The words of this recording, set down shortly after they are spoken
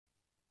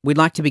We'd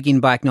like to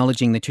begin by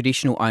acknowledging the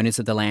traditional owners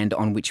of the land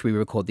on which we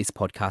record this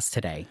podcast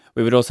today.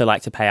 We would also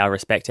like to pay our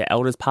respect to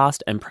elders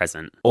past and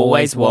present.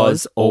 Always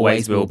was,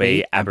 always will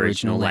be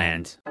Aboriginal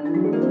land.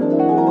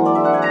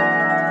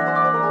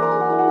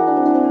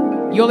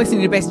 You're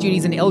listening to Best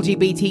Duties, an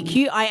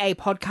LGBTQIA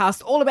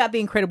podcast all about the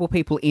incredible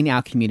people in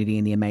our community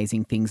and the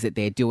amazing things that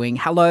they're doing.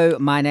 Hello,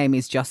 my name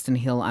is Justin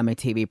Hill. I'm a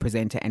TV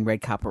presenter and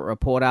red carpet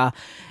reporter.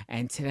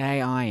 And today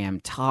I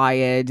am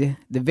tired.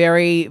 The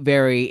very,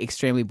 very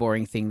extremely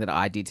boring thing that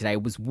I did today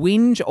was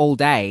whinge all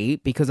day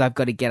because I've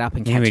got to get up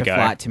and catch a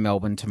flight to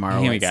Melbourne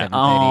tomorrow at 7:30 in the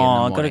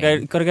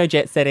morning. Gotta go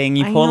jet setting.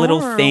 You poor little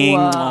thing.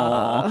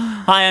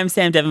 Hi, I'm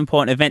Sam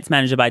Devonport, an events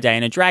manager by day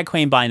and a drag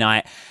queen by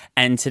night.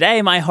 And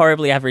today my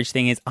horribly average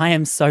thing is I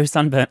am so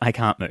sunburnt I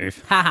can't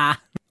move. Haha.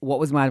 What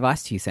was my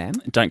advice to you, Sam?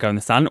 Don't go in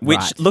the sun,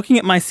 which looking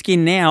at my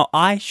skin now,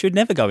 I should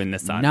never go in the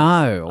sun.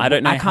 No. I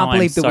don't know I can't how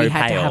believe I'm that we so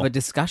had to pale. have a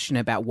discussion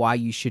about why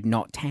you should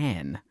not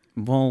tan.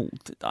 Well,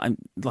 I'm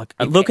like,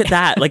 look at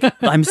that. Like,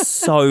 I'm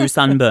so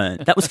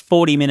sunburnt. That was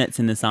 40 minutes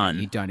in the sun.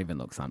 You don't even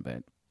look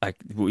sunburnt.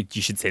 You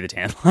should see the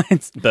tan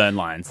lines, burn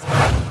lines.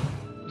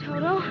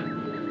 Toto,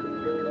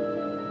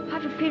 I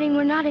have a feeling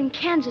we're not in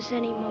Kansas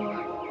anymore.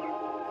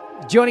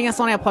 Joining us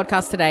on our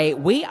podcast today,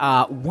 we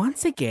are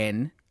once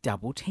again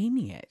double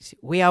teaming it.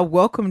 We are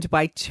welcomed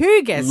by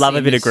two guests. Love a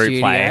in bit the of group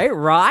studio, play.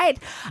 right?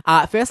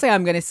 Firstly,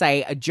 I'm going to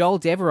say Joel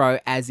Devereaux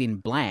as in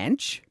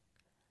Blanche.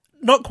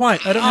 Not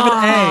quite. I don't have an A.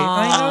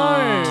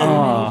 I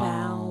know.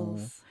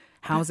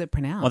 How is it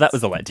pronounced? Well, that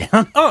was a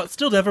letdown. Oh, it's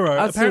still Devereaux.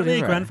 Oh, it's still Apparently,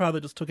 Devereaux. grandfather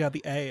just took out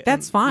the A.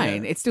 That's and,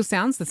 fine. yeah. It still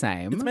sounds the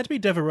same. It's meant to be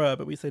Devereaux,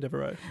 but we say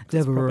Devereaux. 'Cause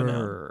it's proper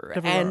noun.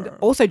 Devereaux. And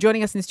also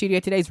joining us in the studio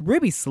today is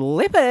Ruby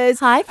Slippers.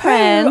 Hi,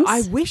 friends. Who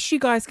I wish you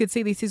guys could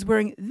see this. Is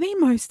wearing the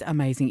most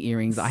amazing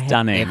earrings I have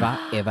Stunning.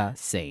 ever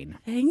seen.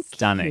 Thank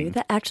Stunning. you.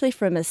 They're actually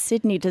from a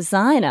Sydney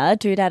designer,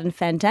 Doodad and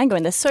Fandango,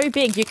 and they're so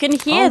big you can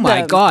hear them. Oh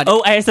my God.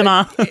 Oh,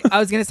 ASMR. I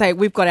was going to say,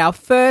 we've got our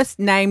first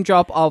name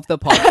drop of the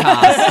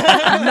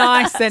podcast.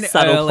 Nice and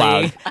Subtle early.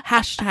 plug.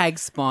 Hashtag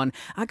spawn.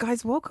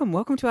 Guys, welcome.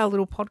 Welcome to our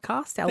little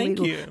podcast. Our Thank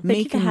little you. Thank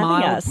meek you for and having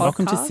mild us. podcast.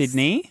 Welcome to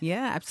Sydney.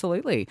 Yeah,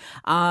 absolutely.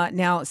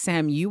 Now,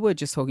 Sam, you were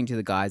just talking to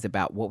the guys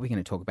about what we're going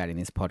to talk about in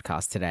this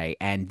podcast today.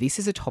 And this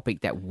is a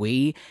topic that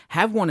we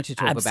have wanted to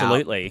talk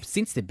Absolutely. about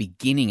since the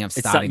beginning of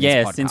It's starting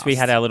this podcast. since we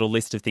had our little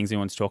list of things we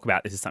want to talk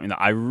about, this is something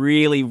that I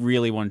really,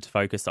 really wanted to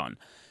focus on.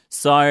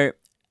 So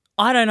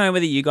I don't know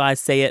whether you guys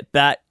see it,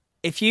 but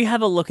if you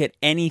have a look at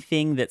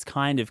anything that's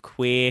kind of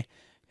queer,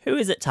 who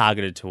is it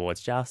targeted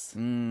towards, Just?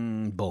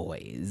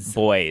 Boys.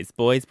 Boys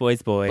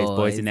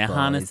in their boys,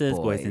 harnesses,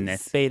 boys in their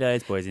boys.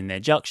 speedos, boys in their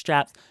jock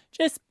straps,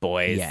 just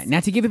boys. Yeah. Now,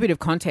 to give a bit of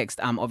context,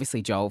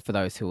 obviously, Joel, for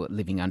those who are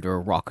living under a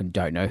rock and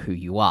don't know who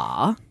you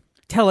are,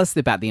 tell us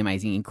about the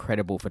amazing,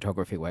 incredible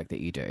photography work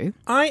that you do.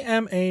 I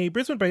am a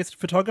Brisbane-based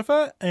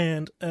photographer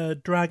and a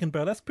drag and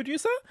burlesque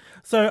producer.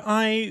 So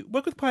I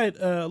work with quite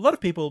a lot of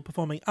people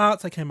performing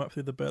arts. I came up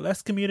through the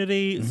burlesque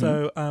community,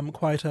 so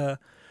quite a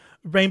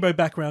rainbow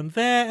background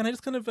there. And I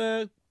just kind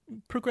of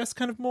progressed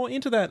kind of more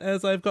into that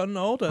as I've gotten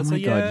older. Oh so my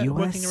yeah, God, you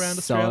working are around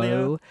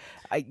Australia.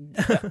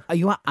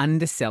 You are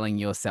underselling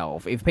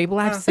yourself. If people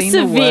have seen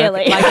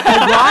Severely. the work,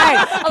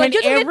 right? Like,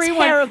 you're doing a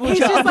terrible He's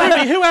job. just like,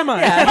 Maybe, who am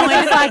I?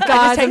 yeah, he's like,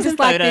 guys, take I'm just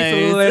some like this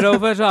photos. little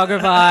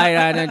photographer.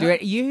 I don't do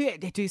it. You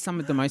do some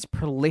of the most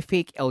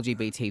prolific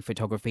LGBT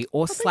photography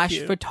or slash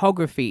you.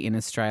 photography in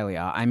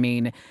Australia. I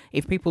mean,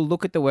 if people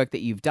look at the work that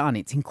you've done,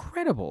 it's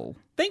incredible.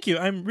 Thank you.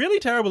 I'm really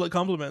terrible at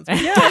compliments.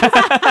 But yeah,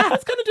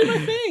 that's kind of do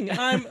my thing.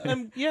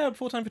 I'm a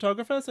full-time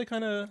photographer, so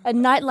kind of... A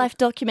nightlife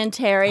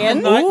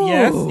documentarian.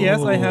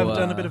 Yes, I have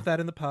done a bit of that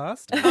in the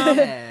past.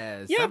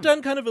 Yes. Yeah, I've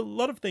done kind of a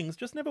lot of things,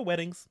 just never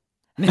weddings.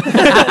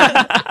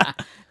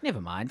 Never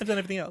mind. I've done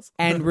everything else.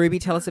 And Ruby,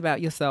 tell us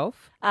about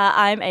yourself.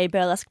 I'm a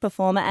burlesque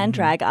performer and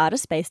drag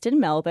artist based in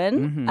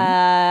Melbourne.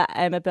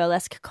 I'm a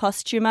burlesque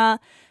costumer,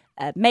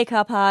 a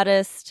makeup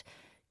artist,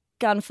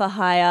 gun for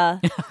hire,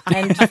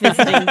 and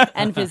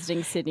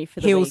visiting Sydney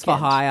for the Heels for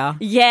weekend. hire.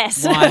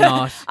 Yes. Why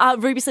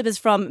not? Ruby Slippers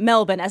from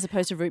Melbourne as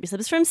opposed to Ruby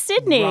Slippers from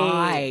Sydney.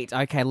 Right.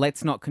 Okay,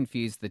 let's not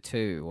confuse the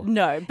two.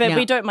 No, but Now-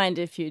 we don't mind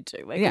if you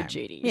do. We're good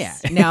Judies. Yeah.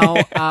 Now,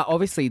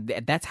 obviously,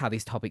 that's how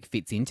this topic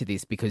fits into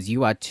this because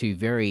you are two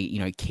very,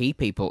 key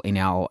people in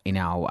our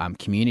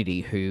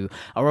community who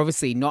are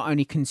obviously not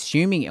only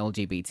consuming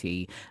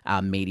LGBT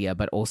media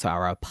but also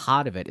are a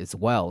part of it as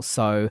well.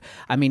 So,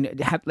 I mean,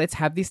 let's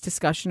have this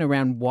discussion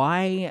around why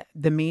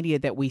the media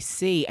that we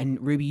see. And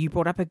Ruby, you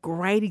brought up a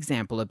great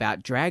example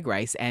about Drag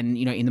Race, and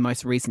in the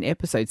most recent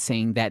episode,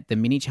 seeing that the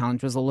mini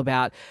challenge was all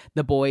about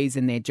the boys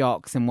and their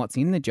jocks and what's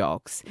in the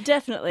jocks.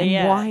 Definitely, And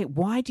yeah.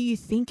 why do you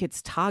think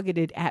it's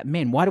targeted at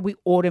men? Why do we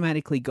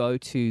automatically go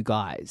to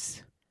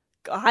guys?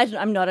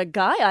 I'm not a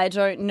guy. I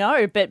don't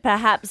know. But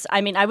perhaps, I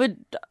mean, I would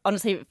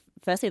honestly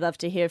firstly love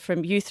to hear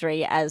from you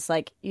three as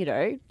like,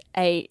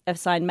 a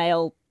assigned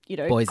male,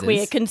 Boyses.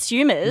 queer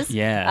consumers.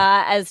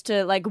 Yeah. As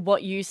to like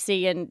what you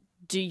see and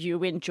do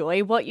you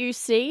enjoy what you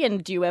see?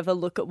 And do you ever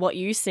look at what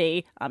you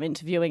see? I'm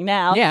interviewing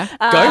now. Yeah. Go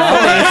for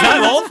it.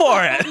 I'm all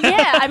for it.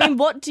 Yeah, I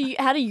mean,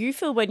 how do you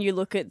feel when you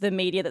look at the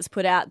media that's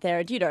put out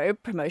there? You know,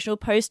 promotional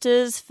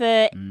posters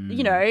for,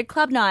 you know,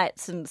 club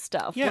nights and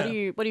stuff. Yeah.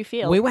 What do you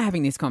feel? We were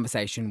having this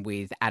conversation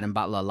with Adam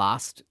Butler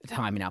last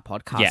time in our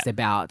podcast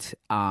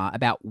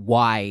about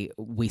why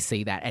we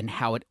see that and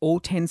how it all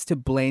tends to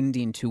blend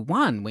into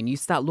one. When you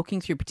start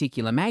looking through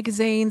particular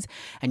magazines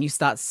and you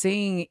start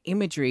seeing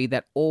imagery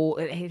that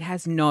it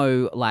has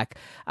no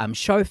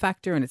show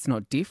factor and it's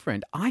not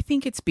different. I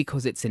think it's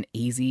because it's an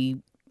easy.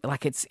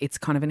 It's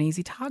kind of an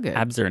easy target.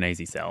 Abs are an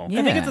easy sell.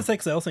 Yeah. I think it's a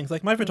sex sales thing.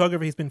 Like, my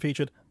photography has been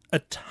featured a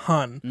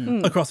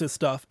ton across his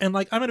stuff. And,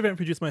 like, I'm an event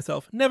producer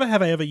myself. Never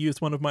have I ever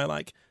used one of my,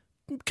 like,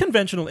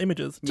 conventional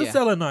images to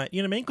sell a night.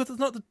 You know what I mean? Because it's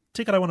not the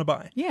ticket I want to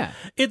buy. Yeah.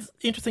 It's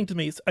interesting to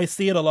me. I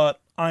see it a lot.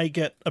 I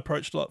get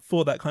approached a lot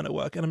for that kind of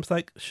work. And I'm just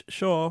like,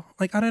 sure.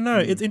 Like, I don't know.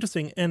 It's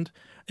interesting. And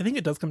I think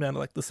it does come down to,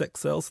 like, the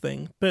sex sales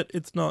thing. But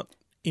it's not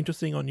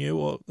interesting on you,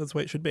 or that's the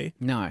way it should be.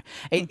 No.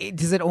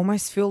 Does it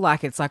almost feel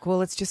like it's like,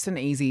 well, it's just an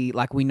easy,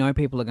 like, we know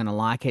people are going to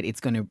like it. It's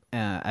going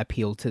to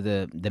appeal to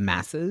the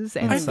masses.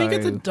 And I think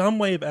it's a dumb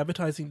way of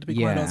advertising, to be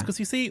quite Yeah. honest, because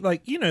you see,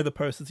 like, you know, the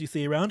posters you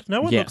see around.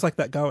 No one looks like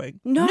that going.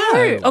 no.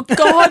 Oh,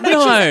 God,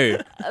 no.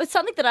 It's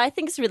something that I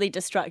think is really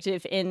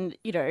destructive in,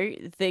 you know,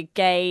 the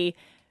gay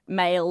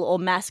male or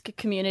masc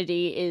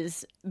community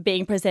is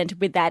being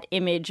presented with that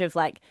image of,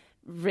 like,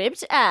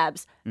 ripped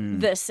abs,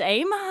 the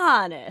same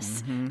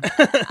harness,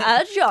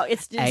 a jock.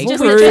 It's A just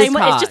cruise the same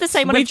one. It's heart. just the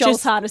same one We've of Joel's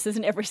just- harnesses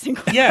in every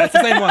single. Yeah, it's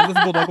the same one. This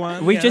is Bulldog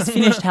one. We've yeah. just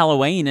finished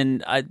Halloween,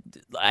 and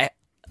I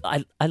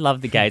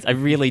love the gays. I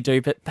really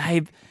do. But,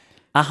 babe,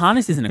 a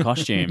harness isn't a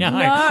costume. No.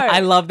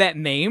 I love that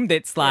meme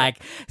that's like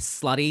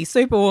slutty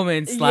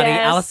Superwoman, slutty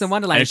Yes. Alice in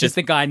Wonderland. And It's just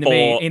the guy in the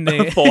meme. In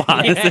the four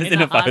harnesses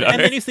in a photo.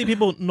 And then you see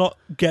people not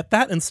get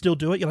that and still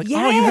do it. You're like,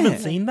 oh, you haven't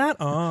seen that?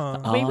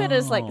 Oh. We went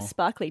as like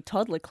sparkly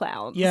toddler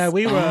clowns. Yeah,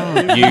 we were.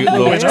 You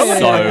looked Yeah.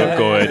 so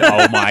good.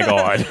 Oh, my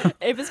God.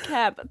 It was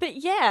camp. But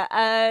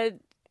yeah,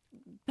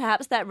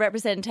 perhaps that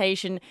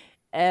representation,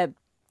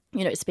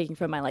 you know, speaking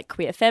from my like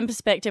queer femme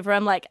perspective, where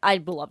I'm like, I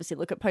will obviously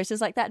look at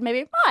posters like that and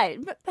maybe,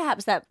 but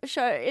perhaps that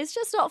show is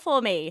just not for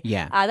me.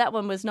 Yeah. That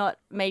one was not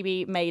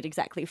maybe made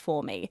exactly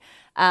for me.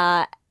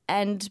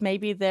 And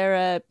maybe there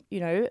are, you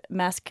know,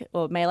 masc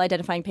or male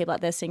identifying people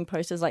out there seeing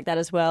posters like that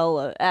as well,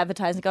 or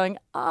advertising going,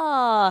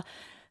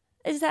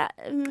 is that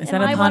that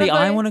am a I party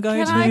wanna I wanna go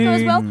Can I go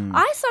as well? to?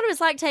 I thought it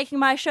was like taking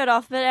my shirt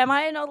off, but am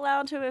I not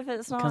allowed to if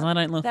it's not? 'Cause I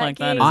don't look like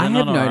that, gay? is I it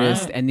have not all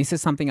noticed, right? and this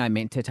is something I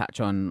meant to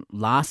touch on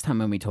last time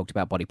when we talked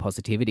about body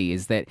positivity,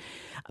 is that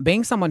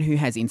being someone who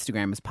has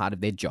Instagram as part of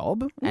their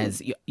job,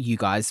 as you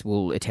guys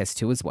will attest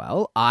to as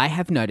well, I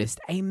have noticed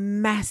a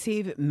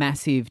massive,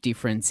 massive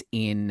difference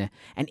in,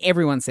 and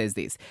everyone says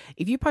this,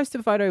 if you post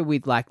a photo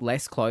with like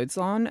less clothes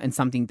on and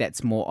something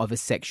that's more of a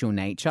sexual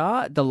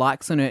nature, the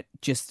likes on it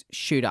just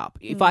shoot up.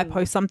 If I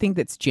post something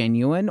that's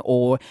genuine,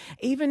 or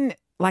even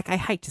like, I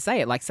hate to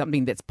say it, like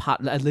something that's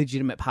a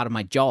legitimate part of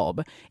my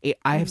job,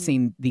 I have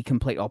seen the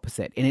complete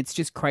opposite. And it's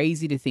just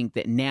crazy to think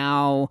that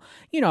now,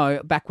 you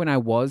know, back when I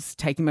was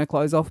taking my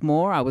clothes off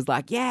more, I was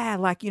like, yeah,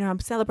 like, you know, I'm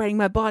celebrating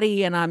my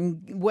body and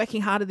I'm working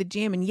hard at the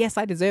gym and yes,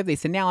 I deserve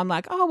this. And now I'm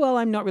like, oh, well,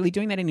 I'm not really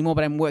doing that anymore,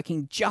 but I'm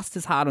working just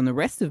as hard on the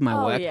rest of my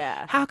Oh, work.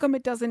 yeah. How come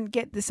it doesn't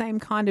get the same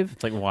kind of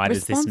It's like, why does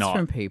this response not?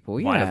 from people?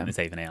 Why Yeah. doesn't this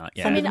even out?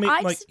 Yeah. I mean,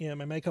 I like, s- yeah,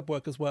 my makeup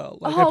work as well.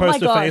 Like, Oh I my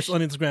post a face gosh. on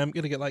Instagram,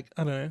 gonna get like,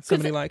 I don't know, so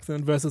many likes,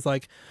 and versus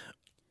like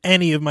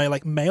any of my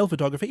like male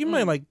photography, even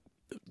my like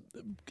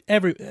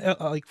every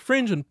like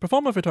fringe and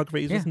performer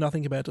photography is just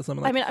nothing compared to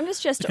something like. I mean, I'm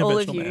just the all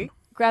of conventional you. man.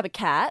 Grab a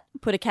cat,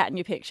 put a cat in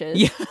your pictures.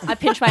 Yeah. I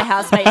pinch my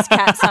housemate's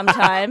cat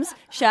sometimes.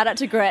 Shout out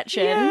to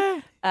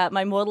Gretchen,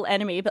 my mortal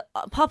enemy. But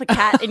pop a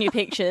cat in your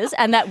pictures,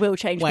 and that will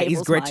change Wait,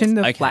 people's is Gretchen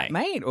minds. the Okay.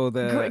 flatmate or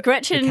the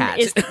Gretchen the cat?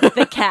 is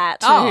the cat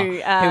Oh,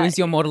 who who is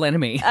your mortal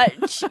enemy?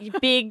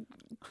 big,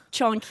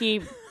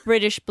 chonky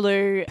British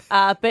blue.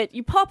 But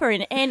you pop her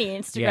in any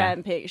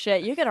Instagram picture,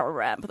 you're gonna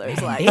ramp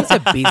those likes. There's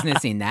a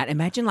business in that.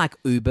 Imagine like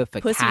Uber for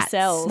Pussy cats.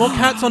 sells. More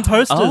cats on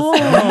posters.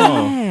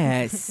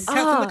 Yes. Cats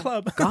in the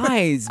club.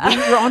 Guys,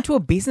 we're onto a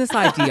business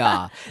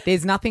idea.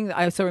 There's nothing.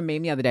 I saw a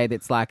meme the other day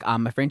that's like,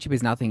 a friendship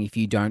is nothing if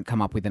you don't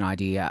come up with an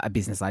idea, a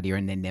business idea,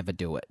 and then never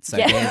do it. So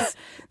Yeah.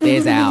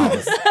 there's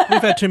ours.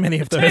 We've had too many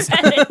of those.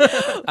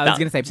 I was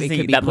going to say, it just could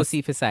thinking be that must-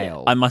 pussy for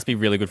sale. I must be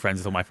really good friends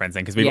with all my friends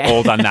then, because we've Yeah.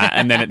 all done that.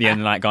 And then at the end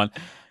of the night gone,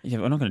 yeah,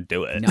 we're not going to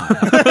do it. No.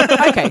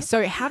 Okay,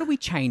 so how do we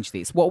change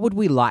this? What would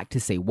we like to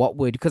see?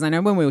 Because I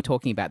know when we were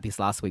talking about this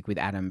last week with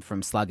Adam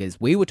from Sluggers,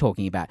 we were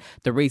talking about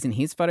the reason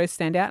his photos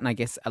stand out, and I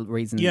guess the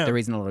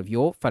reason a lot of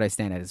your photos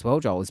stand out as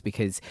well, Joel, is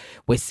because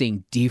we're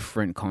seeing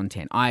different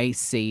content. I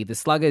see the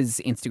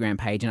Sluggers Instagram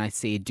page and I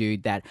see a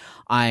dude that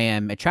I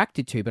am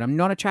attracted to, but I'm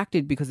not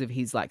attracted because of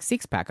his like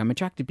six pack. I'm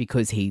attracted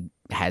because he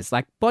has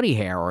like body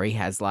hair, or he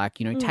has like,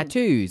 you know,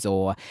 tattoos,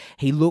 or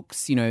he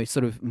looks, you know,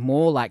 sort of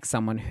more like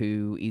someone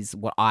who is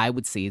what I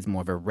would see as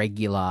more of a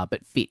regular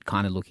but fit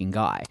kind of looking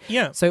guy.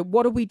 Yeah. So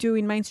what do we do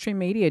in mainstream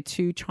media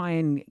to try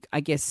and, I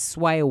guess,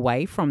 sway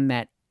away from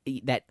that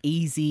that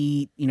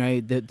easy,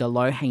 the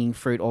low hanging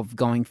fruit of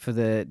going for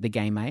the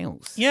gay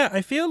males. Yeah,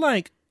 I feel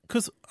like,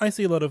 because I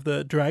see a lot of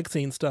the drag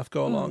scene stuff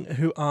go along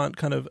who aren't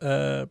kind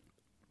of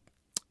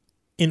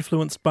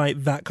influenced by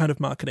that kind of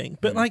marketing.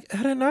 But like,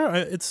 I don't know,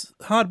 it's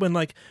hard when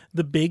like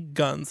the big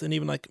guns and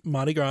even like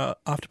Mardi Gras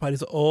after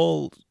parties are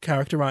all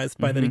characterized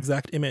by that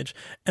exact image,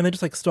 and they're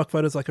just like stock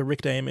photos, like a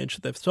Rick Day image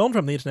they've stolen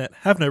from the internet,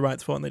 have no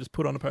rights for, and they just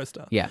put on a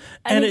poster. Yeah.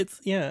 And mean- it's,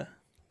 yeah.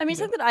 I mean,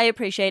 something that I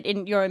appreciate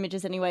in your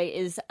images anyway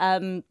is,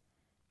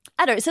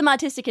 I don't know, some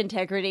artistic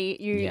integrity.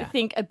 You Yeah.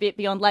 think a bit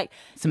beyond like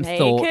Some naked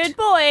thought.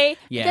 boy.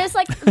 Yeah. There's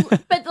like,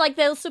 but like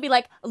there'll still be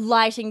like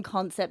lighting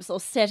concepts or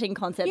setting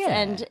concepts, Yeah.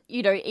 and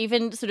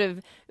even sort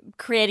of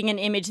creating an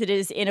image that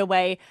is in a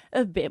way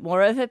a bit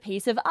more of a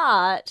piece of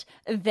art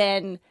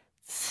than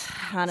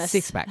harness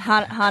Six-pack.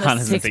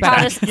 harness six-pack.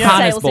 harness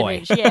Harness sales boy.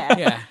 image.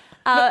 Yeah.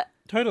 Yeah.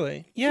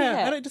 Totally. Yeah.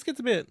 Yeah. And it just gets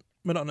a bit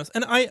monotonous.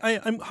 And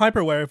I'm hyper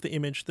aware of the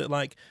image that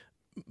like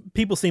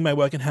people see my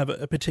work and have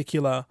a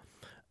particular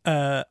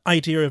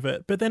idea of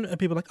it. But then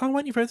people are like, oh, why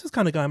don't you pose this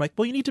kind of guy? I'm like,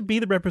 well, you need to be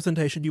the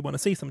representation you want to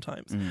see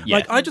sometimes. Yeah.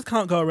 Like, I just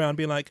can't go around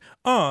being like,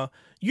 oh,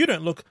 you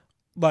don't look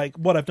like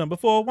what I've done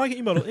before. Why can't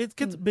you model? It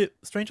gets a bit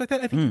strange like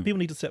that. I think people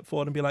need to step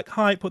forward and be like,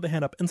 hi, put their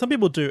hand up. And some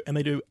people do, and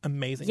they do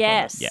amazing.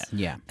 Yes. Yeah.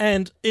 Yeah.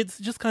 And it's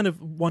just kind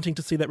of wanting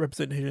to see that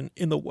representation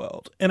in the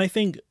world. And I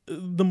think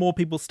the more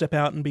people step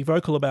out and be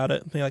vocal about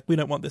it, and be like, we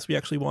don't want this, we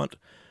actually want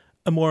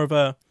a more of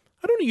a,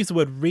 I don't want to use the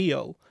word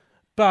real,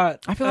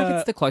 but I feel like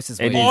it's the closest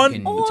it word is. you on-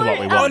 can. to what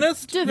we want.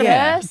 honest,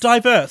 Diverse.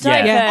 diverse,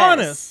 Yeah. Diverse.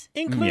 honest,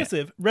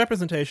 inclusive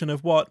representation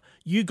of what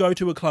you go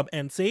to a club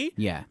and see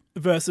Yeah.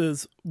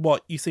 versus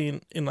what you see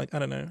in like, I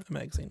don't know, a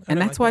magazine. I And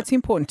don't that's like why that. it's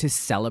important to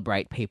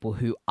celebrate people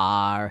who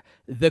are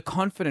the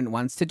confident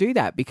ones to do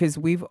that, because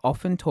we've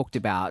often talked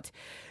about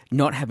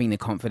not having the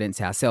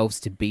confidence ourselves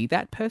to be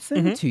that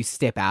person, to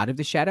step out of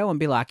the shadow and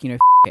be like,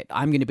 it,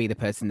 I'm going to be the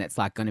person that's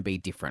like going to be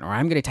different, or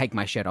I'm going to take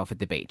my shirt off at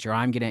the beach, or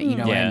I'm going to, you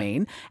know what I Yeah.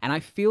 mean? And I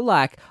feel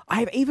like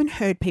I've even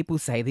heard people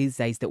say these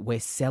days that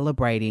we're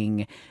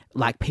celebrating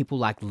like people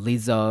like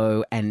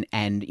Lizzo and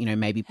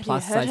maybe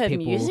plus Have you heard size her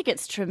people. music?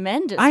 It's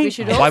tremendous. I- We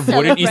should Why all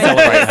wouldn't you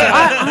celebrate celebrate her.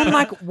 her? I'm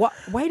like, what?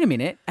 Wait a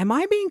minute. Am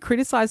I being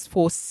criticized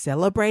for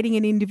celebrating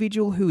an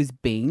individual who is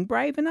being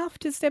brave enough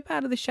to step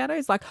out of the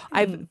shadows? Like,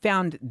 I've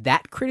found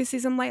that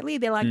criticism lately.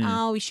 They're like,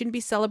 oh, we shouldn't be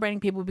celebrating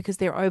people because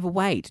they're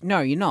overweight. No,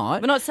 you're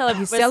not. We're not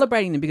You're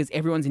celebrating them because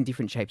everyone's in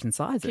different shapes and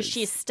sizes. Because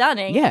she's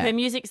stunning. Yeah. Her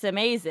music's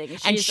amazing.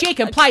 and She's she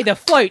can play the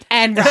flute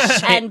and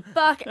rap. and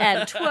buck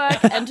and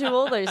twerk and do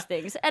all those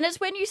things. And it's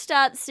when you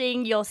start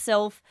seeing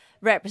yourself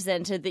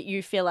represented that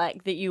you feel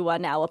like that you are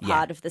now a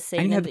part of the scene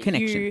And you have a that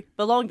connection. you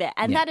belong there.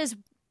 And Yeah. that is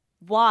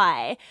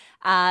why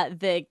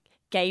the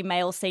gay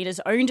male scene has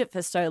owned it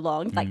for so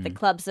long. Like the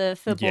clubs are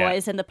for Yeah.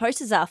 boys and the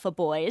posters are for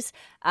boys.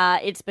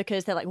 It's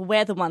because they're like,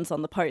 we're the ones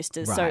on the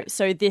posters. Right.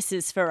 So this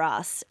is for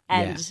us.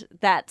 And Yeah.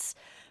 that's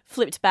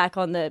flipped back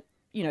on the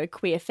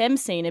queer femme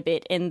scene a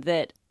bit, in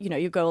that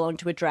you go along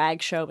to a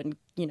drag show and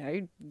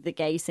the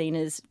gay scene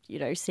is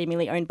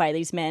seemingly owned by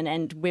these men,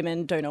 and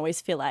women don't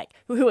always feel like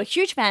who are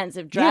huge fans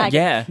of drag.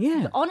 Yeah.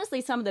 Yeah. Honestly,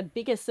 some of the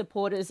biggest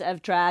supporters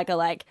of drag are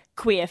like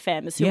queer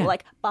femmes who Yeah. will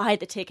like buy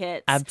the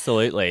tickets.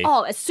 Absolutely.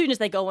 Oh, as soon as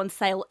they go on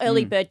sale,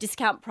 early bird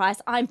discount price,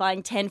 I'm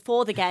buying 10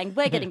 for the gang.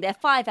 We're getting there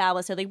 5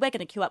 hours early. We're going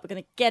to queue up. We're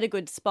going to get a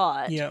good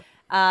spot. Yeah.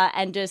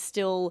 And just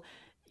still,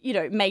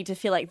 made to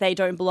feel like they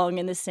don't belong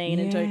in the scene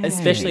and don't.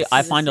 Especially, contribute to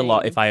I the find a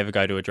lot scene. if I ever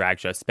go to a drag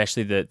show,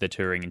 especially the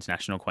touring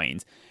international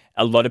queens.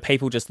 A lot of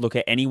people just look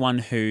at anyone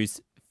who's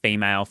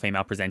female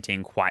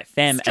presenting, quite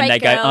femme, Straight and they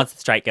girl. go, "Oh, it's a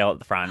straight girl at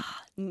the front,"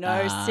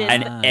 No, sis.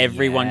 and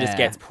everyone just yeah.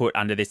 gets put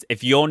under this.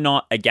 If you're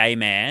not a gay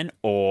man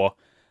or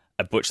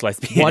a butch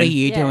lesbian, What are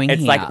you Yeah. doing It's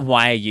here? like,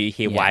 why are you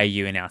here? Yeah. Why are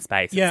you in our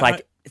space? Yeah, it's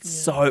like it's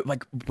so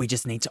like we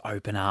just need to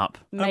open up.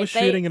 I was Mate,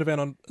 they- shooting an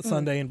event on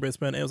Sunday in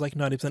Brisbane. It was like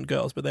 90%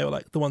 girls, but they were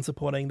like the ones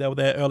supporting. They were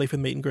there early for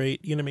the meet and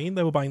greet. You know what I mean?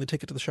 They were buying the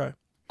ticket to the show.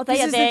 Oh, they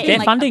This are is the there thing. in They're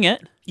like funding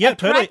it. Yeah,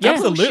 totally.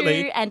 practical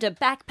Absolutely. shoe and a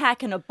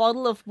backpack and a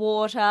bottle of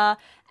water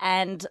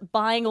and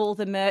buying all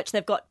the merch.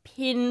 They've got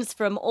pins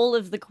from all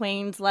of the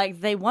queens. Like,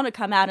 they want to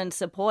come out and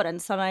support.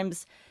 And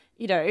sometimes,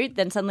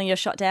 then suddenly you're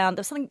shot down.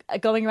 There's something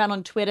going around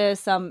on Twitter.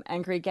 Some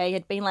angry gay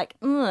had been like,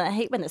 I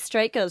hate when the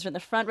straight girls are in the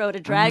front row at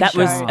a drag That show.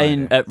 was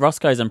in at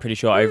Roscoe's, I'm pretty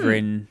sure, over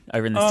in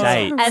the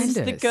States. and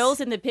the horrendous. girls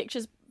in the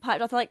pictures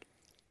piped off like,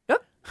 oh,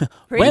 We're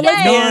pretty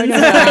gay.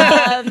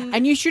 lesbians.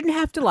 And you shouldn't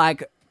have to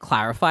like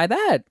clarify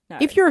that. No.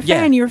 If you're a Yeah.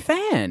 fan, you're a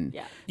fan.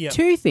 Yeah. Yeah.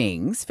 Two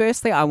things.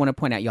 Firstly, I want to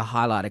point out your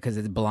highlighter because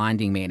it's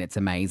blinding me and it's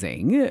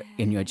amazing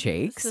in your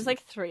cheeks. So there's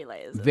like 3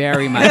 layers of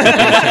Very much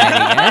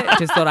appreciating it.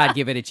 Just thought I'd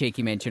give it a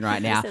cheeky mention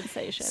right now.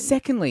 sensation.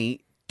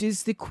 Secondly,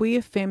 does the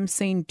queer femme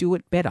scene do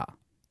it better?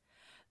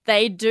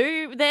 They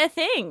do their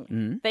thing.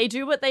 Mm. They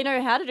do what they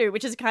know how to do,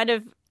 which is kind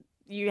of,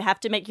 you have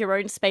to make your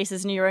own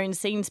spaces and your own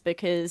scenes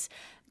because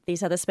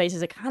these other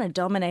spaces are kind of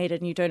dominated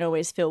and you don't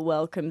always feel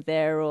welcome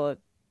there, or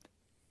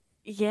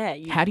Yeah.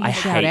 How do you I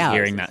shout hate out?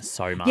 hearing that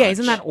so much. Yeah,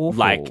 isn't that awful?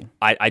 Like,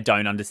 I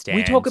don't understand.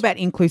 We talk about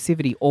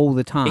inclusivity all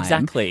the time.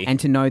 Exactly. And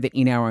to know that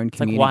in our own It's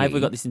like, community. why have we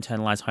got this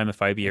internalized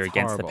homophobia It's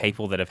against horrible. the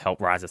people that have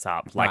helped rise us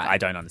up? Like, Right. I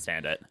don't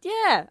understand it.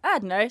 Yeah, I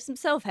don't know, some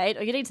self-hate,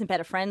 or you need some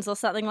better friends or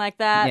something like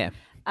that. Yeah.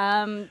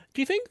 Do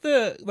you think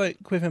the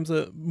queer femmes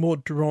are more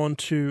drawn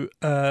to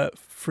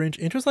fringe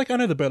interests? Like I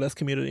know the burlesque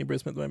community in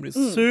Brisbane at the moment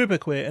is super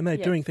queer, and they're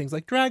doing things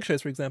like drag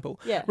shows, for example.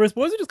 Yeah. Whereas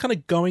boys are just kind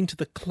of going to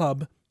the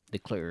club. The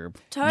club.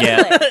 Totally.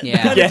 Yeah.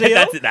 Yeah. Yeah,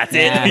 deal? that's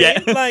Yeah.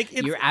 it. Yeah. Like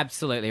it's, You're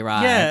absolutely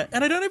right. yeah,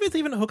 and I don't know if it's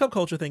even a hookup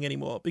culture thing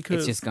anymore because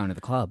It's just going to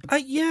the club.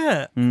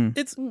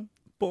 it's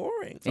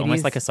boring. It's almost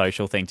is. like a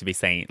social thing to be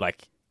seen.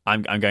 Like,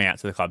 I'm going out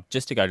to the club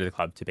just to go to the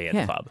club to be at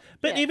Yeah. the club.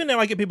 But even now,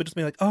 I get people just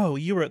being like, "Oh,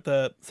 you were at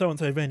the so and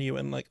so venue,"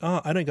 and like,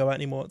 "Oh, I don't go out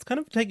anymore." It's kind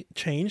of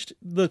changed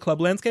the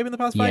club landscape in the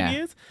past 5 Yeah.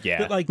 years. Yeah.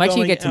 But, like, Wait till you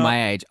going get to out-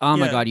 my age. Oh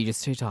my Yeah. God, you're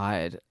just too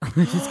tired.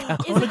 I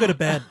want to go to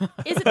bed.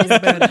 Is it this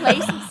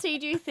complacency,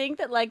 do you think,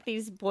 that like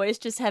these boys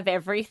just have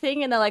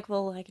everything and they're like,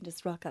 well, I can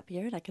just rock up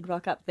here and I can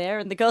rock up there,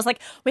 and the girls like,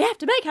 we have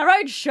to make our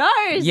own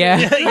shows, Yeah.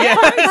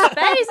 our own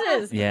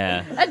spaces,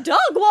 Yeah. a dog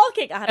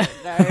walking. I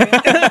don't know.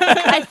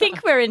 I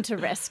think we're into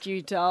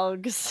rescue dogs.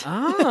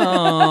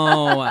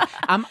 Oh,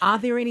 are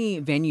there any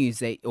venues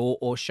that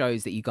or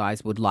shows that you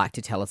guys would like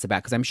to tell us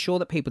about? Because I'm sure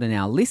that people are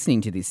now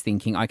listening to this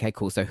thinking, okay,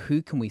 cool. So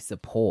who can we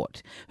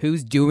support?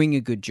 Who's doing a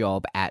good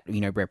job at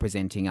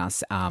representing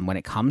us when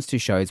it comes to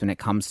shows, when it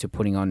comes to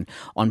putting on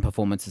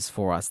performances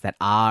for us that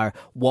are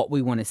what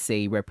we want to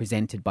see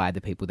represented by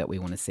the people that we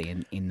want to see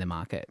in the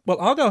market? Well,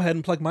 I'll go ahead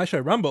and plug my show,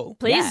 Rumble.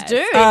 Please Yes. do.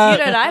 If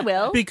you don't, I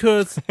will.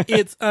 Because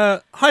it's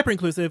hyper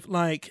inclusive,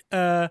 like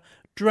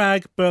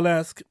drag,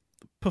 burlesque,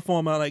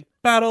 performer, like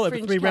battle over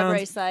Fringe 3 cabaret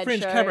rounds, sideshow.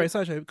 fringe cabaret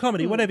sideshow,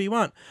 comedy, whatever you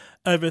want.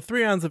 Over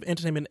 3 rounds of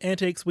entertainment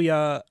antics. We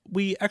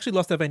actually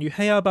lost our venue,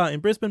 Hey Bar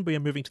in Brisbane. We are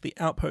moving to the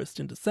Outpost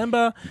in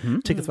December.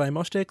 Tickets via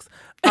Moshtix.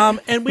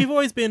 And we've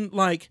always been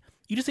like,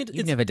 you just need to.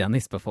 You've never done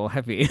this before,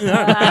 have you?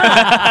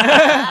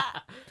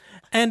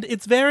 And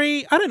it's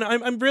very, I don't know,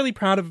 I'm really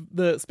proud of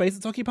the space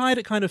it's occupied.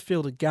 It kind of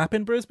filled a gap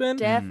in Brisbane.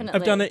 Definitely.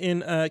 I've done it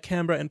in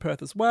Canberra and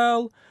Perth as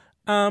well.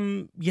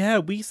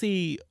 We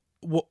see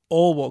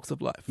all walks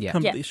of life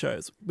come Yeah. to these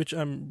shows, which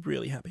I'm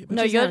really happy about.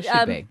 No, is how you're it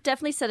should be.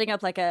 definitely setting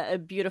up like a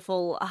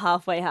beautiful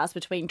halfway house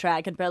between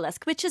drag and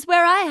burlesque, which is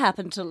where I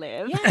happen to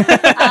live.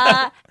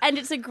 And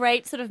it's a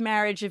great sort of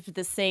marriage of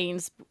the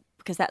scenes,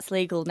 because that's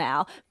legal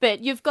now.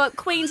 But you've got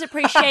queens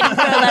appreciating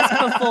burlesque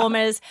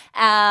performers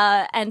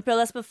and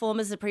burlesque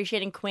performers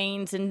appreciating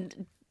queens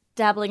and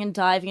dabbling and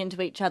diving into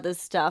each other's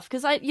stuff.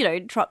 Because I,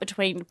 trot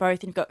between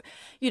both and got,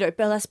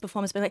 burlesque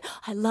performers being like,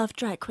 I love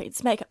drag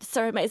queens' makeup, it's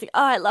so amazing.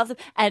 Oh, I love them.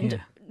 And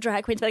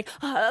drag queens being like,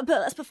 oh,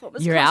 burlesque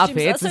performers' Your costumes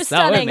outfits are so are so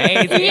stunning.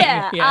 amazing.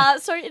 Yeah. Yeah.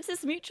 So it's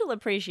this mutual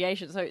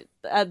appreciation. So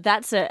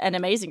that's an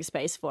amazing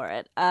space for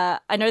it. I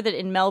know that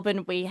in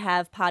Melbourne we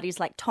have parties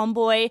like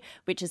Tomboy,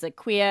 which is a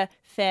queer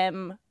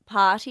femme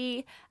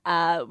party,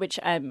 which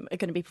I'm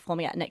going to be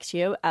performing at next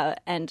year.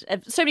 And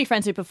so many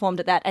friends who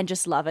performed at that and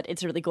just love it.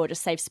 It's a really gorgeous,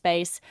 safe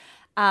space.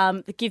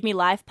 The Give Me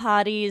Life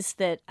parties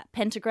that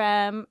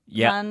Pentagram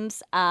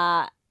runs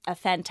are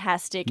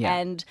fantastic. Yeah.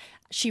 And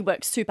she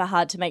works super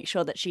hard to make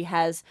sure that she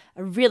has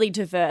a really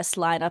diverse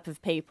lineup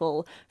of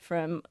people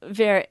from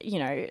very,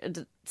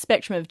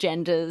 spectrum of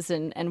genders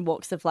and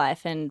walks of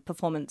life and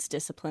performance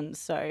disciplines.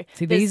 So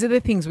See, these are the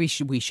things we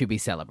should be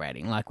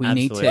celebrating. Like we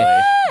need Absolutely.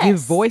 to give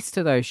voice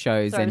to those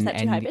shows. Sorry, was and, that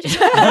too high and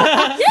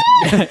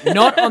pitch?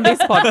 not on this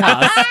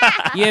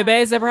podcast. You'd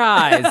be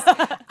surprised.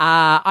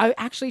 I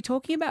actually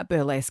talking about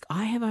burlesque.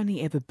 I have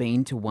only ever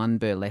been to one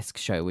burlesque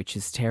show, which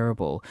is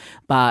terrible,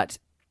 but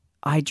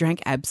I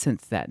drank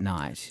absinthe that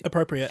night.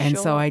 Appropriate. And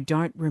so I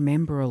don't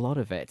remember a lot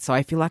of it. So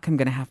I feel like I'm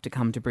going to have to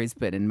come to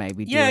Brisbane and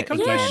maybe do it come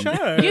to again. a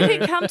show. You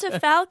could come to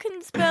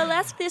Falcons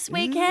Burlesque this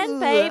weekend,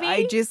 baby.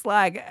 I just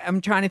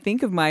I'm trying to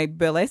think of my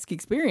burlesque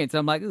experience.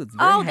 I'm like, ooh, it's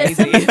very Oh, there's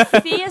hazy.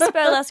 some fierce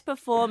burlesque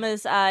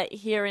performers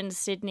here in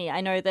Sydney. I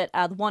know that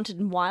the Wanted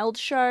and Wild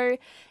show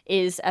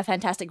is a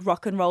fantastic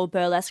rock and roll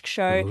burlesque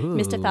show.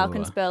 Mr.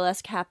 Falcon's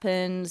Burlesque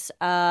happens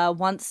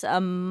once a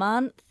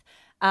month.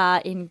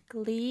 In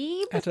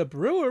Glebe. At a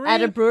brewery.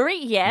 At a brewery,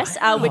 yes,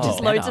 which is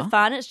loads Better. of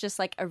fun. It's just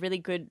like a really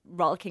good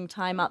rollicking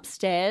time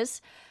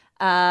upstairs.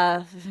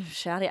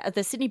 Shout out.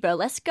 The Sydney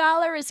Burlesque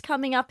Gala is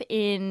coming up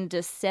in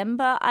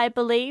December, I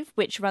believe,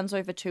 which runs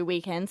over 2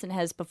 weekends and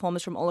has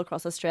performers from all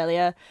across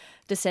Australia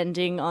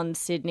descending on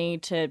Sydney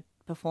to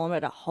perform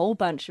at a whole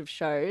bunch of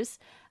shows.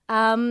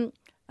 I'm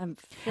And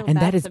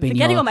that has been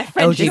forgetting your all my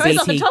friends' shows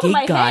off the LGBT top of my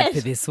geek guide head.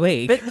 for this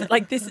week. But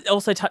like this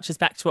also touches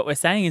back to what we're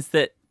saying is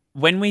that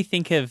when we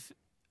think of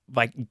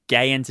like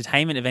gay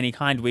entertainment of any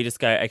kind, we just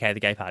go, okay, the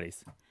gay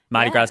parties.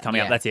 Mardi Gras is coming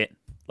up, Yeah. that's it.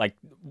 Like,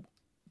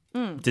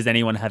 does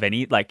anyone have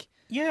any, like,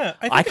 Yeah.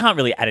 I can't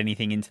really add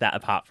anything into that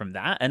apart from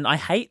that. And I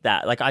hate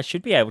that. Like, I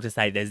should be able to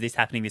say there's this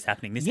happening, this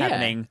happening, this Yeah.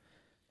 happening.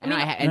 And, You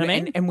know what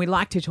I mean? and we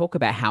like to talk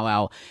about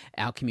how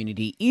our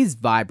community is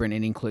vibrant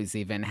and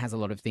inclusive and has a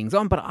lot of things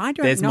on, but I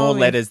don't There's know more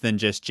if- letters than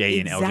just G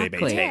in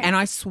Exactly. LGBT. And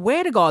I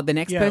swear to God, the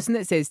next Yeah. person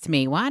that says to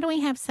me, why do we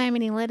have so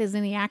many letters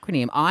in the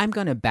acronym? I'm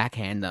going to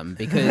backhand them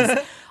because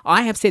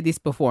I have said this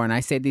before, and I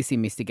said this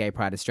in Mr. Gay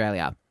Pride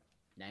Australia.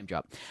 Name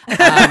drop.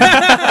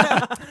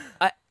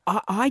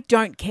 I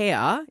don't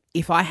care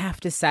if I have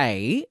to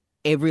say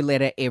every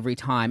letter every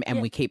time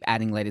and we keep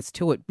adding letters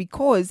to it,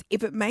 because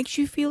if it makes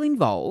you feel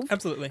involved,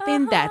 Absolutely.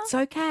 then that's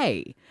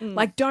okay.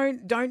 Like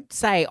don't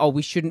say, oh,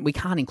 we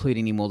can't include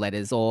any more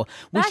letters, or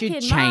we Back should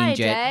in change my it.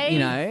 day. You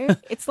know,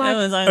 it's It like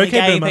was only Okay,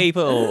 gay boomer.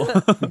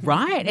 people.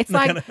 right. It's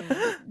like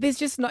there's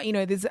just not,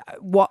 there's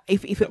what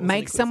if it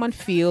makes someone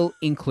feel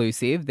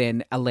inclusive,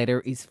 then a letter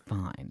is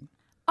fine.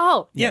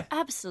 Oh, Yeah.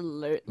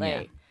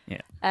 absolutely.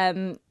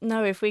 Yeah.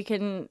 No, if we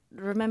can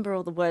remember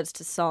all the words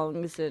to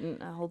songs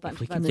and a whole bunch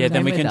we of can other Yeah,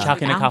 then we can Remember chuck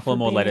the in a couple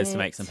more letters to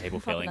alphabet. make some people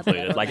feel Couple another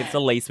included. Like, it's the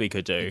least we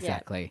could do.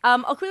 Exactly.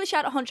 I'll quickly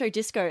shout out Honcho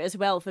Disco as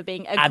well for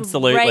being a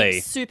Absolutely.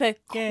 great, super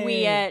Yay.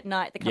 queer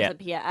night that comes Yeah.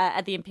 up here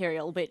at the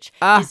Imperial, which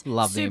is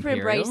love the super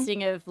Imperial.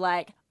 embracing of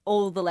like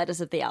all the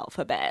letters of the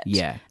alphabet.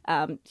 Yeah.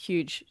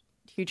 Huge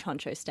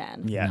Honcho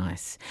stan. Yeah.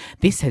 Nice.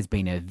 This has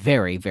been a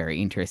very,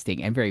 very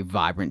interesting and very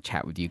vibrant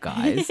chat with you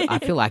guys. I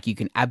feel like you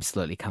can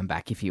absolutely come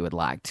back if you would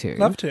like to.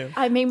 Love to.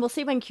 I mean, we'll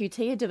see when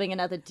QT are doing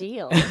another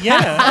deal. Yeah.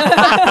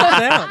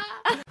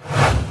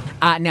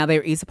 Down. Now,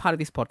 there is a part of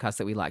this podcast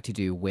that we like to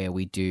do where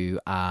we do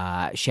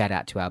shout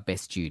out to our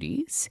best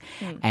Judies,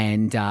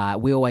 and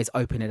we always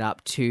open it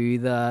up to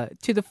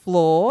the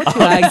floor.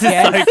 To our guests.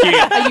 So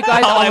cute. Are you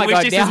guys? Oh, Oh I my wish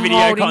God, this they're was video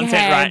holding content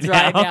hands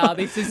right now.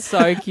 This is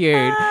so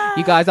cute.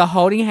 You guys are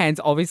holding hands,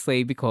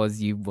 obviously, because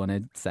you want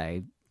to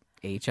say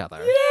each other.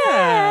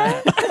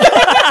 Yeah.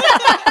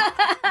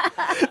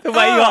 The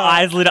way your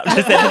eyes lit up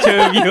just at the two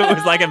of you, it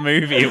was like a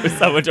movie. It was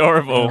so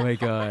adorable. Oh my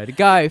God!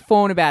 Go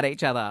fawn about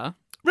each other.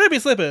 Ruby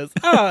Slippers,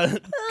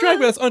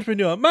 Dragverse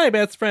entrepreneur, my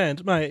best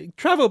friend, my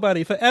travel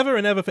buddy forever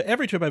and ever for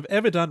every trip I've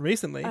ever done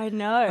recently. I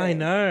know. I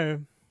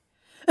know.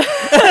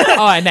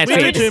 Oh, and that's We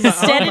it. do too much.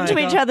 Stared Oh my into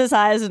each God. other's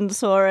eyes and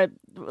saw a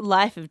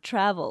life of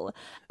travel.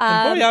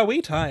 And boy, are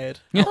we tired.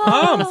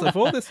 Arms of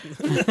all this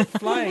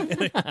flying.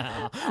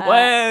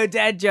 Whoa,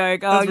 dad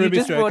joke. Oh, That's you Ruby's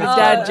just brought a joke.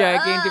 dad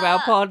joke into our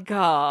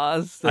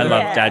podcast. I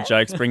love Yeah. dad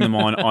jokes. Bring them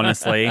on,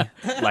 honestly.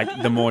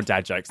 Like, the more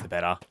dad jokes, the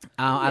better.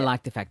 I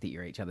like the fact that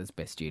you're each other's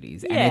best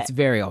Judies. And Yeah. it's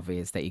very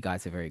obvious that you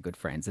guys are very good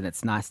friends. And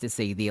it's nice to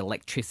see the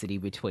electricity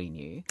between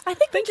you. I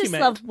think Thank we you, just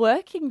mate. love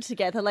working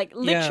together, like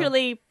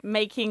literally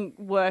making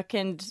work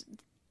and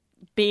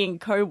being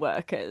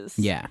co-workers.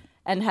 Yeah.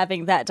 And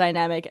having that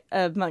dynamic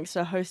amongst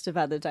a host of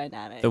other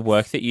dynamics. The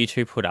work that you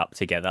two put up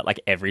together, like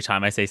every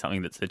time I see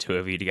something that's the two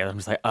of you together, I'm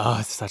just like, oh,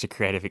 it's such a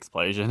creative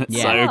explosion. It's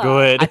Yeah. so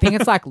good. I think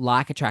it's like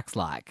attracts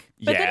like.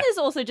 But then yeah. there's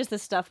also just the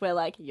stuff where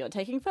like you're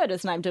taking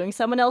photos and I'm doing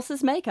someone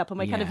else's makeup and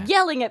we're kind Yeah. of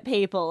yelling at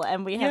people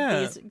and we have Yeah.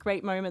 these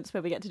great moments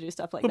where we get to do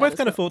stuff like We're that. both as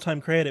kind of well.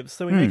 full-time creatives,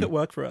 so we make it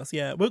work for us.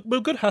 Yeah, we're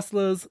good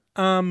hustlers.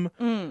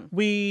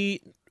 We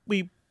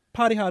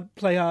party hard,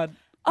 play hard,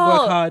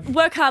 work hard.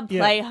 Work hard, Yeah.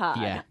 play hard.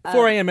 Yeah.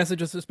 4 a.m.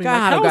 messages just being Go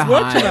like, hard or how go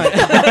was work home."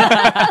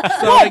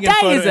 tonight? What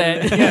day is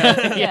it?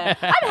 Yeah. Yeah.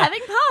 I'm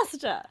having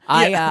pasta.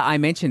 I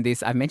mentioned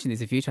this. I've mentioned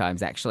this a few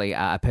times actually.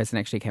 A person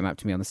actually came up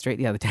to me on the street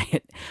the other day.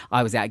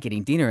 I was out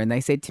getting dinner, and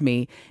they said to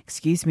me,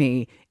 "Excuse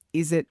me,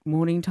 is it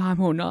morning time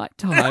or night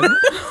time?"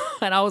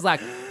 And I was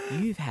like,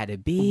 "You've had a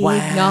big night,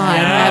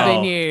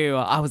 haven't you?"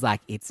 I was like,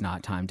 "It's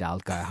night time, Dal.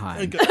 Go home."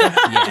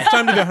 It's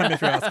time to go home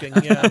if you're asking.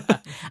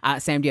 Yeah.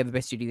 Sam, do you have the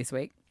best duty this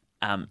week?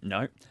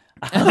 No.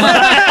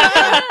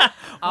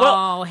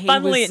 Oh, he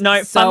Funnily, was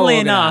no, so funnily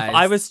enough, organised.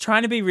 I was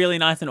trying to be really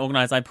nice and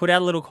organized. I put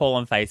out a little call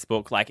on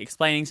Facebook, like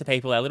explaining to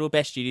people our little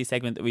best duty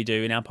segment that we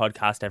do in our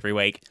podcast every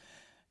week.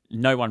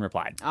 No one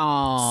replied.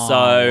 Oh.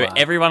 So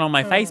everyone on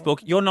my Facebook,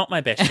 you're not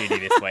my best duty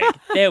this week.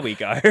 There we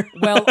go.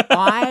 Well,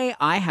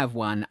 I have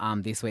one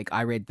this week.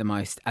 I read the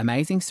most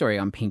amazing story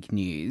on Pink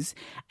News.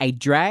 A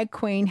drag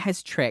queen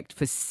has trekked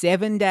for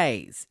 7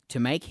 days to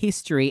make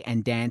history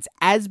and dance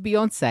as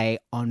Beyonce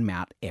on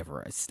Mount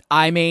Everest.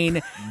 I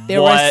mean, there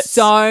are What?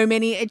 so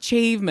many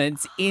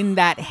achievements in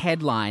that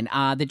headline.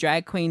 The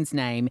drag queen's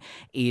name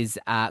is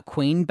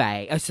Queen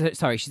Bey. Oh,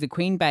 sorry, she's a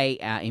Queen Bey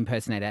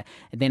impersonator.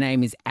 Their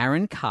name is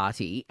Aaron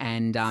Carty,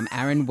 and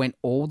Aaron went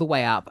all the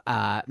way up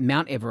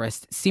Mount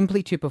Everest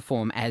simply to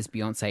perform as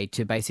Beyonce,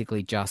 to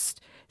basically just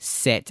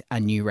set a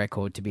new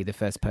record to be the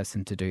first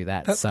person to do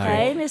that. So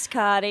Hey, Miss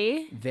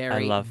Cardi.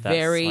 very, I love that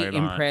very so much.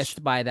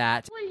 impressed by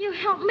that. Will you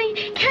help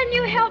me? Can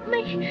you help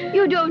me?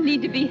 You don't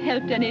need to be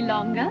helped any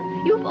longer.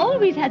 You've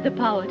always had the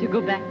power to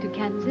go back to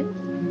Kansas.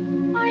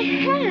 I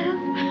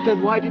have.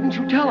 Then why didn't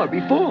you tell her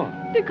before?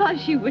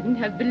 Because she wouldn't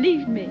have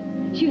believed me.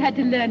 She had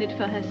to learn it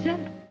for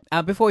herself.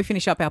 Before we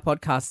finish up our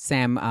podcast,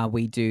 Sam,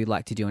 we do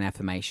like to do an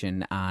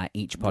affirmation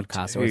each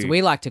podcast, or as too.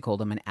 we like to call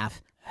them, an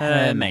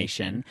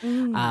Hermation.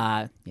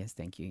 Yes,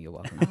 thank you. You're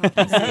welcome.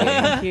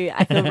 Thank you.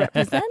 I feel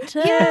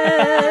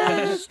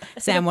represented.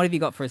 Sam, what have you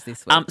got for us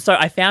this week? So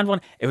I found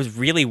one. It was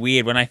really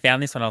weird. When I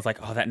found this one, I was like,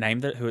 oh, that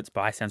name who it's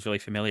by sounds really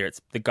familiar.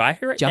 It's the guy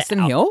who wrote Justin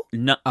Hill?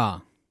 No.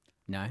 Oh,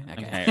 no.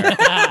 Okay. Okay,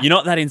 right. You're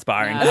not that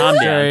inspiring. Calm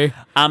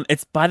down.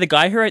 It's by the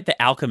guy who wrote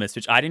The Alchemist,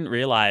 which I didn't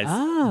realize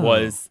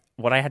was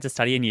what I had to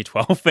study in year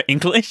 12 for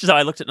English. So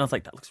I looked at it and I was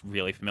like, that looks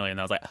really familiar. And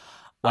I was like, oh,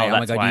 Wait, oh my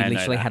that's God, why you I know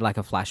literally that. had like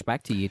a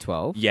flashback to year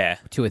 12? Yeah.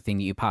 To a thing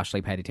that you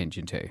partially paid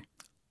attention to.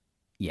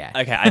 Yeah.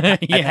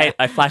 Okay,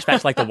 I flashed back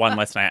to like the one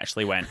lesson I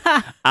actually went.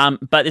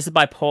 But this is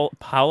by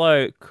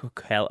Paulo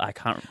Coelho. I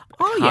can't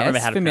remember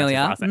how to familiar.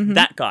 pronounce his last name.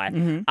 That guy.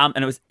 And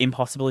it was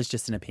impossible is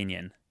just an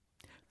opinion.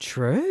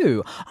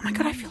 True. Oh my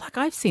God, I feel like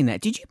I've seen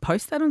that. Did you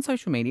post that on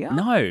social media?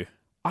 No.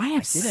 I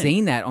have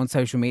seen that on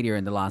social media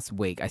in the last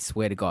week. I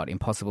swear to God,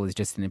 impossible is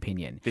just an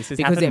opinion. This has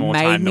because happened it more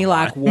made time me than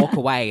like one. walk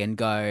away and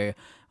go,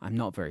 I'm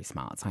not very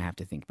smart, so I have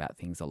to think about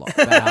things a lot.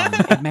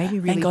 But it made me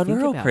really Thank God think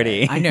we're all about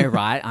pretty. it. I know,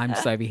 right? I'm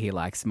just over here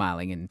like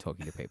smiling and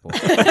talking to people.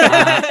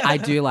 I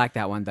do like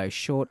that one though,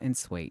 short and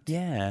sweet.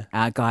 Yeah.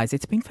 Guys,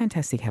 it's been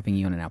fantastic having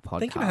you on our podcast.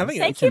 Thank you for having us.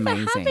 Thank It's you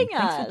amazing. for having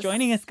us. Thanks for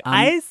joining us,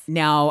 guys.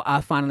 Now,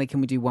 finally,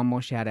 can we do one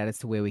more shout out as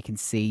to where we can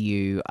see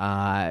you?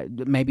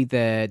 Maybe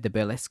the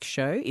burlesque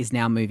show is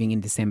now moving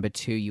in December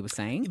too, you were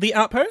saying? The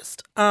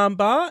Outpost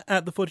bar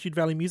at the Fortitude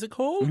Valley Music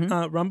Hall,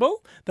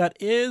 Rumble. That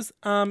is,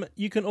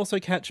 you can also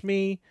catch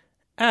me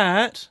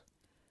at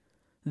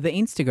The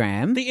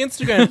Instagram.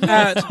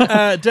 at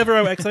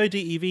DevereauxXO,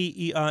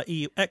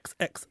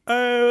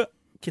 DevereUXXO,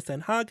 kiss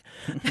and hug.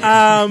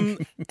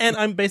 And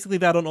I'm basically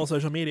that on all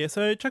social media.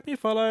 So chuck me a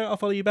follow. I'll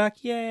follow you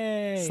back.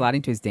 Yay. Slide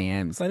into his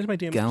DMs. Slide into my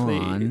DMs, Go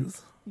please. on.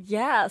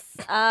 Yes.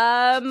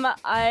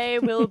 I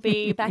will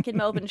be back in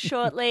Melbourne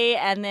shortly,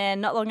 and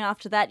then not long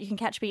after that, you can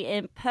catch me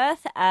in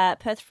Perth at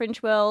Perth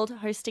Fringe World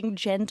hosting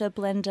Gender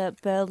Blender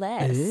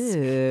Burlesque.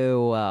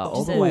 Ooh,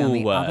 all the way on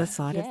the other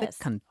side of the Yes.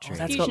 country.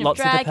 That's Fusion got lots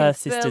of the drag Perth and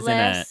sisters in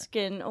it. burlesque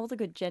and all the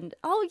good gender.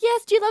 Oh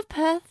yes, do you love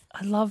Perth?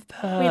 I love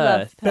Perth. We love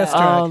Best Perth.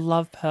 drag. Oh,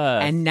 love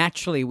Perth. And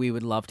naturally, we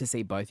would love to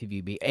see both of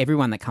you be.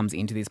 Everyone that comes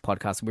into this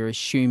podcast, we're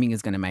assuming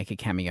is going to make a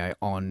cameo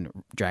on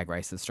Drag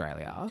Race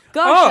Australia.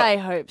 Gosh, Oh, I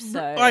hope so.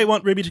 I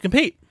want Ruby to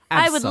compete.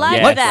 I would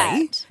like Absolutely.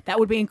 that. That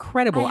would be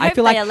incredible. I hope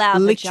feel they like allow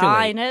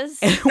literally.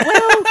 vaginas.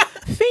 Well,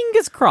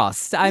 fingers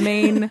crossed. I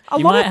mean, a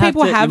You lot might of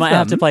people you have might them.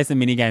 have to play some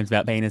mini games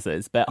about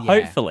penises, but Yeah.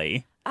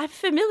 hopefully. I'm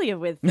familiar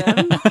with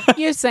them.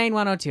 You've seen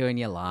one or two in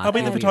your life. I'll be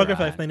the You'll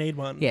photographer right. if they need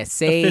one. Yeah,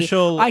 see,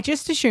 Official. I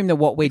just assume that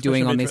what we're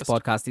doing expression on of this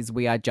interest. podcast is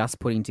we are just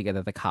putting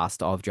together the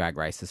cast of Drag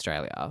Race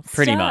Australia.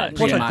 Pretty Stunning. much. What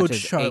Pretty a much good as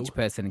show. each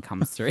person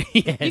comes through.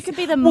 Yes. You could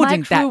be the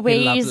Wouldn't Mike that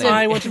be Ruiz lovely?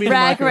 I of want to be the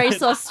Drag Mike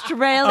Race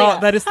Australia. Oh,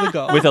 that is the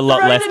goal. With a lot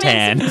Throw less them in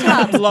tan. some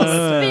tubs, Lots.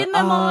 spin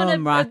them on a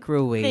Mark a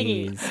Ruiz.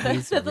 thingy.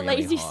 He's the really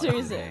lazy hot, Susan.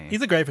 isn't he?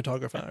 He's a great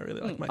photographer. I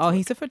really like Mike. Oh,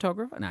 he's a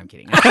photographer? No, I'm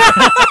kidding. Does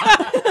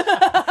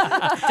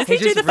he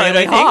do the photo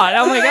really thing? hot.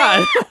 Oh my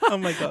God. Oh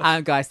my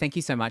god. Guys, thank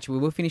you so much. We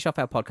will finish off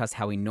our podcast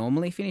how we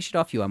normally finish it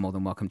off. You are more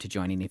than welcome to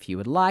join in if you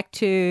would like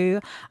to.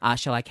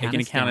 Shall I count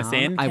gonna us count us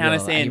down? in? I Count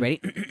will. us Are you in.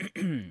 ready?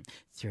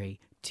 3,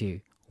 2,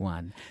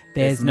 1.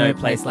 There's no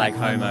place like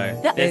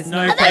homo. There's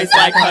no place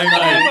like homo.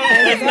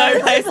 There's no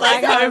place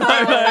like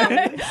homo.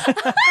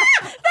 That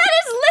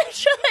is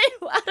literally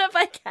one of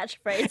my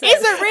catchphrases. Is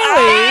it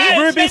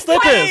really? Ruby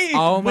slippers.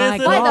 Oh my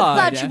Wizard. Why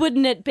God. the fudge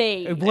wouldn't it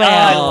be? Well,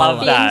 I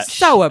love that.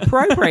 So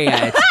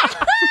appropriate.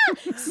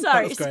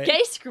 Sorry, was great.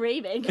 gay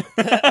screaming.